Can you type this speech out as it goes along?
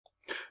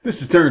This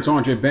is Terrence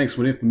Andre Banks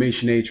with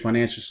Information Age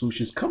Financial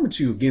Solutions coming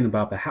to you again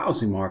about the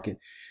housing market,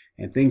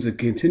 and things are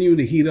continuing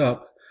to heat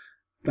up.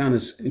 Found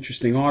this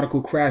interesting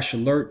article, Crash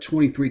Alert,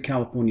 23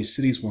 California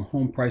cities where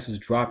home prices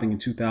dropping in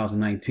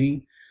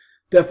 2019.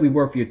 Definitely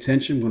worth your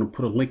attention. I'm going to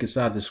put a link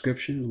inside the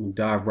description and we'll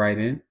dive right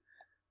in.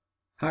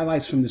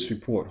 Highlights from this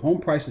report. Home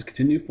prices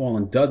continue to fall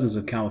in dozens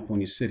of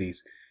California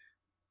cities.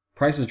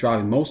 Prices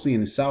dropping mostly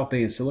in the South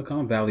Bay and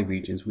Silicon Valley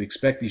regions. We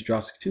expect these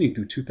drops to continue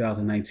through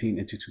 2019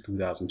 into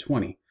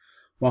 2020.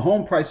 While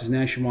home prices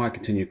nationwide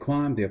continue to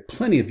climb, there are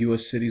plenty of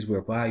U.S. cities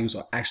where values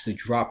are actually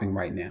dropping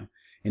right now.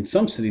 In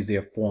some cities, they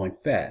are falling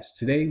fast.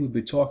 Today, we'll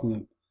be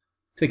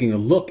taking a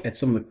look at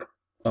some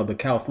of the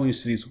California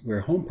cities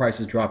where home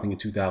prices dropping in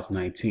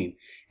 2019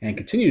 and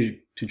continue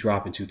to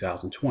drop in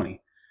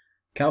 2020.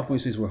 California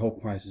cities where home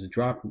prices are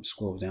dropping.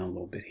 Scroll down a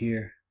little bit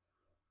here.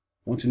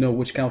 Want to know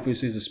which California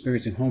cities are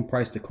experiencing home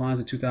price declines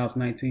in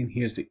 2019?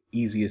 Here's the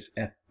easiest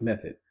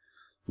method.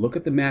 Look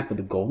at the map of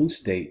the Golden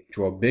State,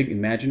 draw a big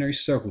imaginary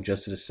circle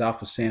just to the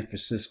south of San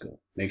Francisco.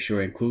 Make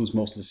sure it includes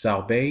most of the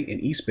South Bay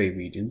and East Bay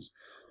regions,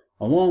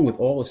 along with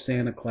all of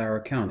Santa Clara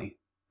County.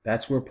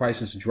 That's where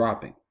prices are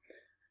dropping.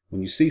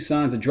 When you see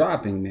signs of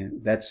dropping,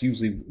 man, that's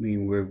usually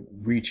mean we're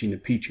reaching the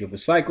peak of a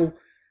cycle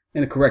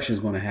and a correction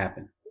is going to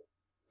happen.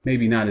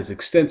 Maybe not as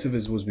extensive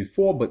as it was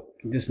before, but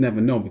you just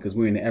never know because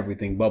we're in the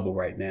everything bubble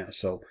right now.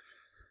 So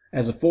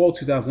as of fall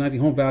 2019,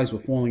 home values were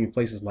falling in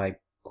places like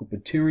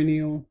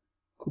Cupertino,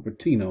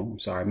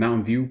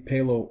 Mountain View,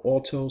 Palo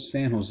Alto,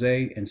 San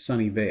Jose, and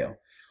Sunnyvale.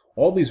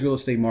 All these real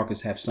estate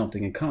markets have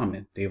something in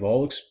common. They've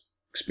all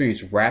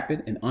experienced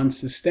rapid and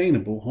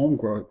unsustainable home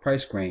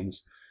price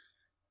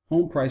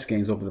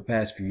gains over the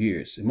past few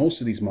years. In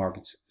most of these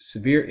markets,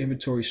 severe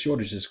inventory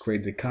shortages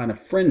created a kind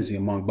of frenzy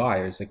among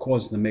buyers that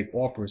causes them to make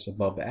offers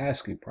above the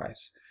asking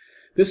price.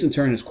 This in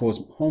turn has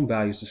caused home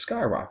values to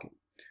skyrocket.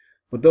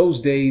 But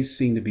those days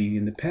seem to be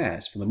in the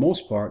past. For the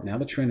most part, now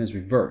the trend has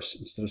reversed.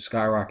 Instead of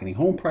skyrocketing,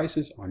 home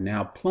prices are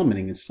now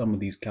plummeting in some of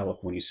these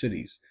California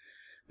cities.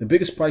 The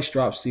biggest price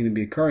drops seem to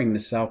be occurring in the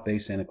South Bay,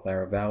 Santa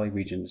Clara Valley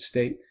region of the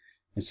state.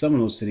 In some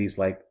of those cities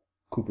like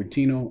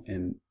Cupertino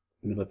and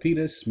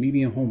Milpitas,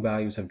 median home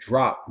values have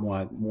dropped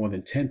more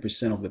than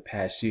 10% over the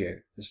past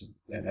year.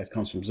 That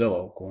comes from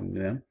Zillow, according to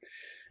them.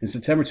 In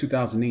September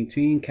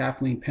 2018,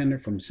 Kathleen Penner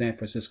from the San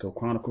Francisco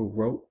Chronicle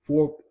wrote,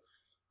 "4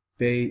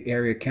 Bay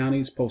Area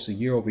counties posted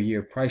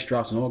year-over-year price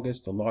drops in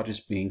August, the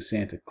largest being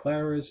Santa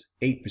Clara's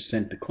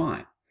 8%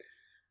 decline.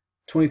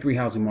 23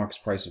 housing markets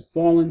prices have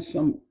fallen,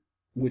 some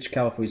which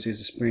California cities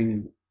are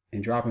experiencing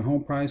and dropping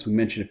home price. We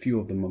mentioned a few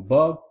of them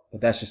above,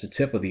 but that's just the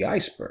tip of the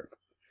iceberg.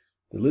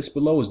 The list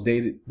below is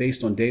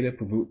based on data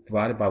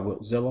provided by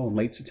Zillow in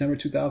late September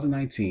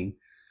 2019.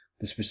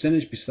 This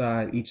percentage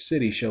beside each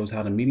city shows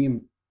how the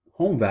median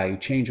home value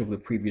changed over the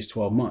previous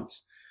 12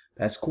 months.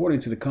 That's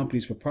according to the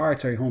company's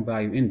proprietary home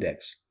value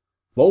index.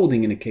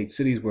 Bolding indicates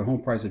cities where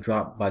home prices have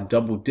dropped by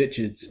double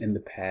digits in the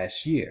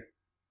past year.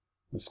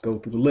 Let's go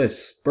through the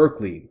list.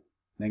 Berkeley,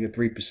 negative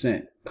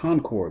 3%.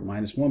 Concord,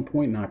 minus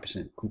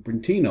 1.9%.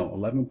 Cupertino,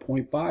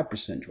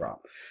 11.5%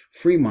 drop.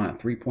 Fremont,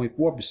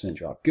 3.4%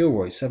 drop.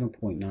 Gilroy,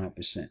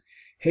 7.9%.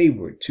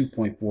 Hayward,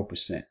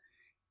 2.4%.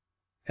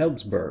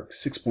 Healdsburg,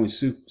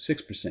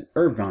 6.6%.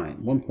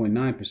 Irvine,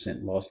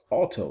 1.9%. Los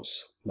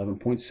Altos,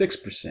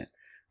 11.6%.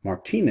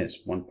 Martinez,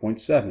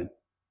 1.7%.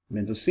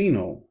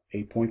 Mendocino,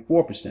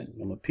 8.4%.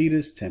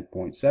 Milpitas,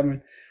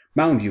 10.7%.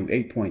 Mountain View,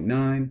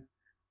 8.9%.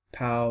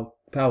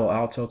 Palo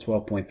Alto,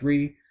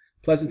 12.3%.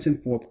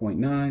 Pleasanton, 4.9%.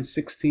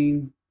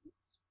 16%.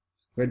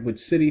 Redwood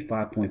City,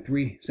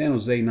 5.3%. San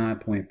Jose,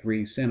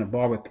 9.3%. Santa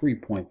Barbara,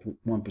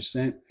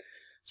 3.1%.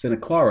 Santa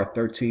Clara,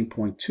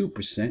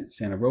 13.2%.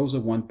 Santa Rosa,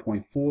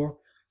 1.4%.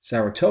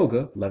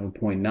 Saratoga,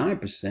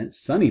 11.9%.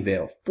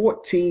 Sunnyvale,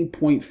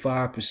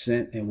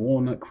 14.5%. And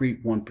Walnut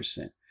Creek,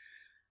 1%.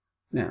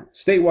 Now,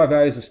 statewide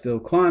values are still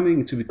climbing.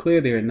 And to be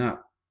clear,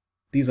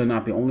 these are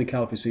not the only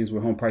California cities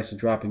where home prices are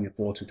dropping in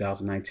fall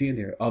 2019.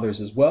 There are others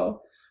as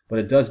well, but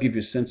it does give you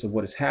a sense of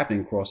what is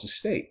happening across the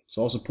state. It's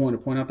also important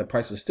to point out that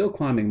prices are still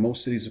climbing in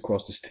most cities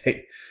across the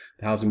state.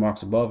 The housing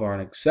markets above are an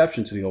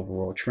exception to the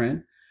overall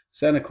trend.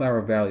 Santa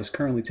Clara Valley is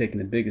currently taking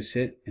the biggest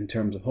hit in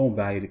terms of home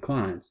value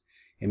declines.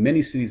 In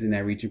many cities in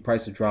that region,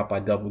 prices have dropped by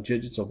double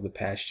digits over the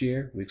past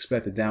year. We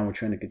expect the downward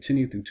trend to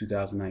continue through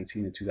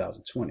 2019 and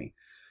 2020.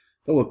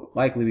 Though it will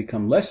likely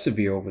become less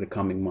severe over the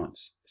coming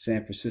months.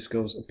 San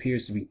Francisco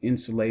appears to be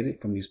insulated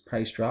from these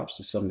price drops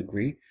to some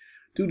degree.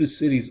 Due to the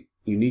city's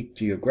unique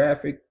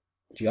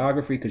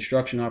geography,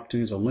 construction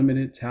opportunities are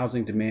limited.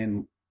 Housing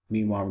demand,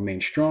 meanwhile,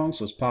 remains strong,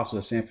 so it's possible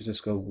that San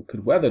Francisco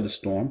could weather the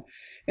storm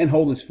and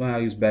hold its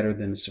values better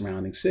than the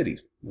surrounding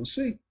cities. We'll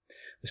see.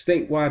 The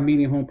statewide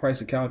median home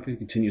price in California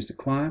continues to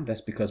climb.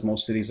 That's because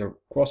most cities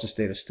across the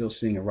state are still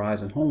seeing a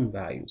rise in home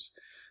values.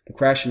 The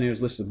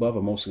crashonaires listed above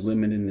are mostly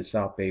limited in the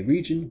South Bay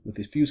region, with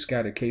a few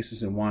scattered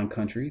cases in wine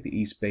country, the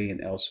East Bay,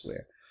 and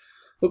elsewhere.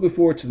 Looking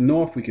forward to the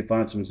north, we can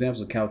find some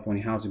examples of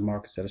California housing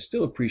markets that are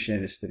still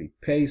appreciating at a steady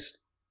pace.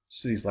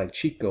 Cities like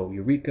Chico,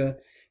 Eureka,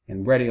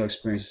 and Redding are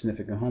experiencing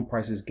significant home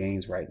prices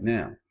gains right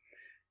now.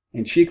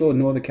 In Chico, a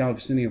Northern Cali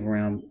vicinity of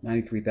around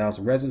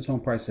 93,000 residents,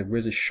 home prices have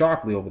risen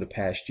sharply over the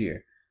past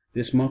year.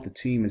 This month, the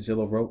team at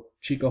Zillow wrote,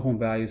 Chico home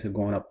values have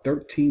gone up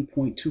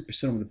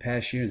 13.2% over the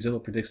past year, and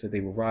Zillow predicts that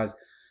they will rise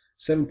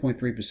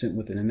 7.3%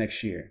 within the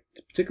next year.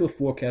 The particular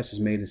forecast was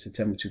made in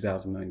September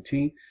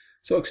 2019,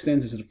 so it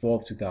extends into the fall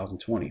of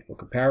 2020. For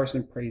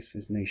comparison,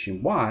 prices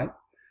nationwide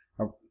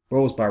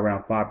rose by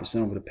around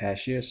 5% over the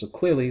past year, so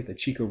clearly the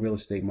Chico real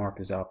estate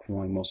market is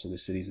outperforming most of the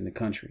cities in the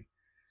country.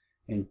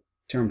 In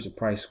terms of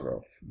price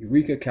growth,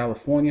 Eureka,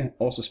 California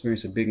also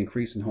experienced a big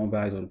increase in home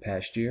values over the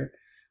past year.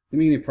 The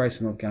median price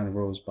in North Carolina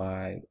rose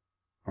by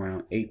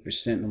around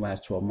 8% in the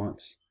last 12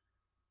 months.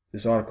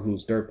 This article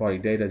includes third-party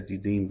data that's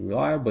deemed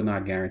reliable but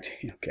not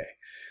guaranteed. Okay.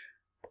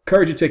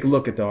 Encourage you to take a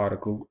look at the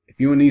article. If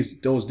you're in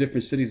those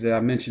different cities that I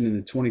mentioned in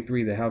the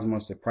 23, the housing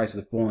market prices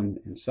have fallen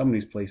in some of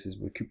these places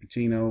with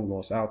Cupertino,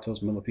 Los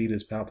Altos,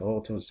 Milpitas, Palo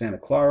Alto, Santa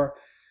Clara,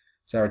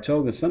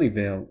 Saratoga,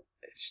 Sunnyvale,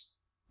 it's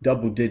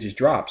double-digit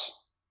drops.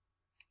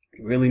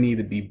 You really need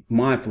to be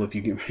mindful if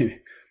you get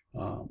ready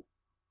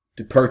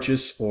to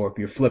purchase, or if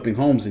you're flipping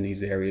homes in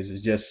these areas.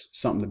 It's just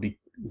something to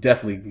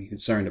definitely be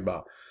concerned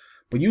about.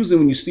 But usually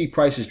when you see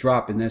prices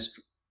drop in this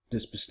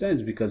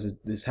percentage, because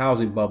this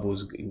housing bubble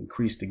has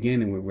increased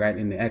again, and we're right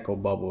in the echo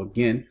bubble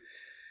again.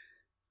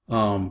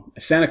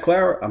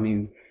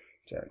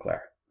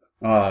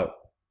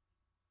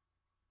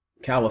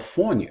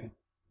 California,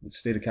 the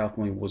state of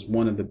California was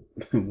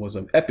was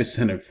an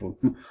epicenter for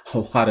a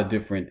lot of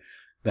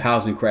the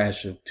housing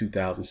crash of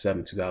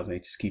 2007,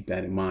 2008. Just keep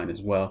that in mind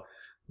as well.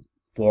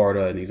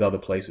 Florida and these other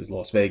places,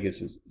 Las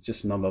Vegas is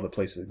just another other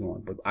places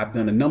going. But I've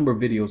done a number of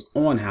videos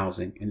on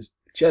housing, and it's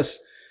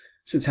just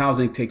since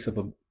housing takes up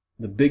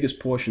the biggest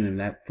portion in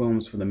that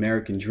forms for the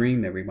American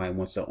dream, everybody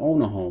wants to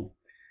own a home.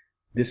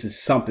 This is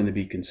something to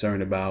be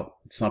concerned about.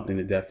 It's something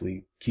to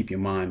definitely keep your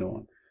mind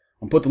on.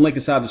 I'll put the link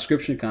inside the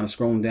description, kind of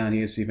scrolling down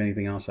here, see if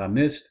anything else I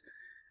missed.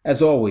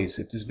 As always,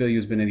 if this video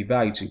has been any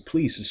value to you,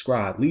 please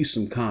subscribe, leave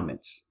some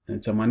comments. And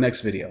until my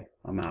next video,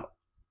 I'm out.